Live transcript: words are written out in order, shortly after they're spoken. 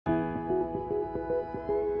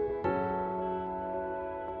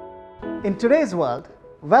In today's world,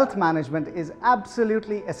 wealth management is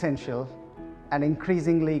absolutely essential and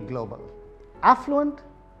increasingly global. Affluent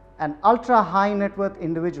and ultra-high net worth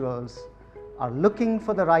individuals are looking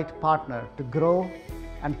for the right partner to grow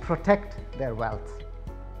and protect their wealth.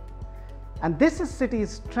 And this is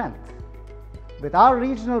Citi's strength. With our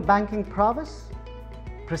regional banking prowess,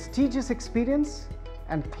 prestigious experience,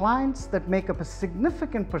 and clients that make up a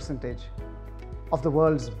significant percentage of the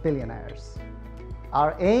world's billionaires.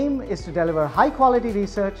 Our aim is to deliver high-quality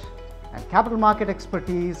research and capital market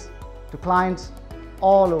expertise to clients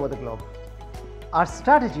all over the globe. Our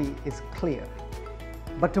strategy is clear,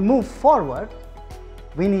 but to move forward,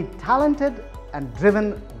 we need talented and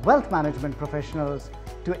driven wealth management professionals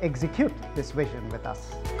to execute this vision with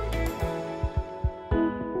us.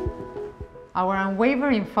 Our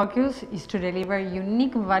unwavering focus is to deliver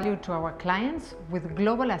unique value to our clients with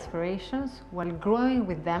global aspirations while growing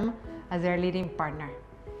with them as their leading partner.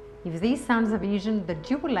 If this sounds a vision that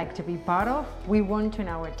you would like to be part of, we want you in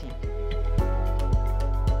our team.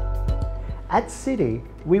 At Citi,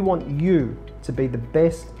 we want you to be the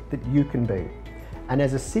best that you can be. And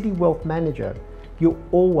as a Citi Wealth Manager, you'll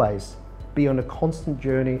always be on a constant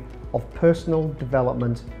journey of personal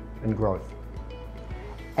development and growth.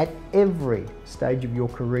 At every stage of your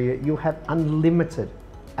career, you'll have unlimited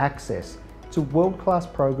access to world-class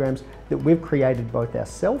programs that we've created both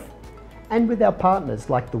ourselves and with our partners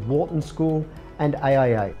like the Wharton School and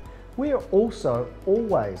AIA. We are also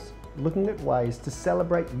always looking at ways to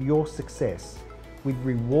celebrate your success with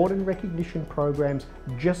reward and recognition programs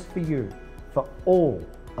just for you, for all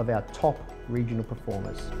of our top regional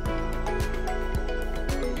performers.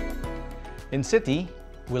 In Citi,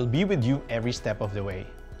 we'll be with you every step of the way.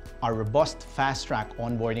 Our robust fast-track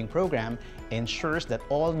onboarding program ensures that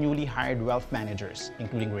all newly hired wealth managers,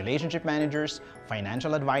 including relationship managers,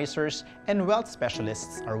 financial advisors, and wealth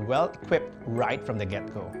specialists, are well-equipped right from the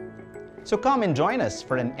get-go. So come and join us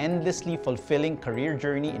for an endlessly fulfilling career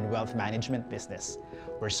journey in wealth management business.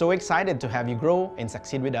 We're so excited to have you grow and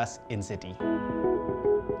succeed with us in Citi.